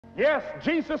Yes,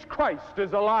 Jesus Christ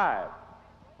is alive.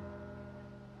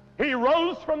 He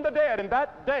rose from the dead, and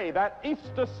that day, that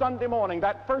Easter Sunday morning,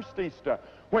 that first Easter,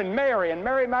 when Mary and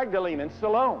Mary Magdalene and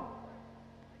Salome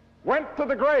went to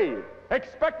the grave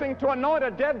expecting to anoint a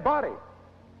dead body,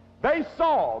 they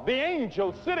saw the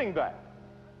angel sitting there.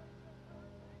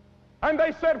 And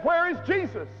they said, "Where is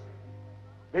Jesus?"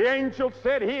 The angel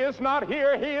said, "He is not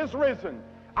here, he is risen."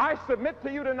 I submit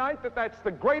to you tonight that that's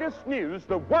the greatest news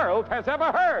the world has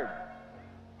ever heard.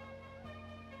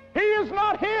 He is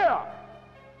not here.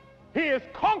 He has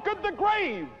conquered the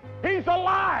grave. He's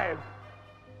alive.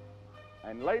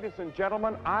 And ladies and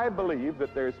gentlemen, I believe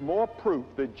that there's more proof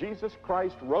that Jesus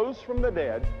Christ rose from the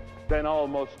dead than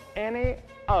almost any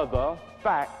other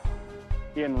fact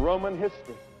in Roman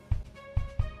history.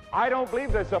 I don't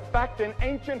believe there's a fact in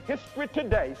ancient history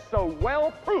today so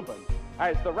well proven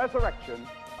as the resurrection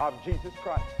of Jesus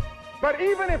Christ. But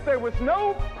even if there was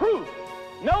no proof,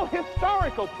 no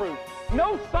historical proof,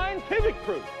 no scientific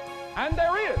proof, and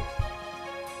there is,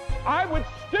 I would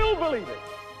still believe it,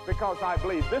 because I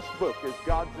believe this book is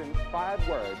God's inspired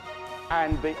word.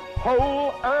 And the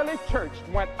whole early church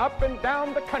went up and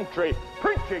down the country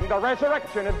preaching the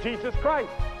resurrection of Jesus Christ.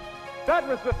 That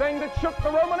was the thing that shook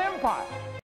the Roman Empire.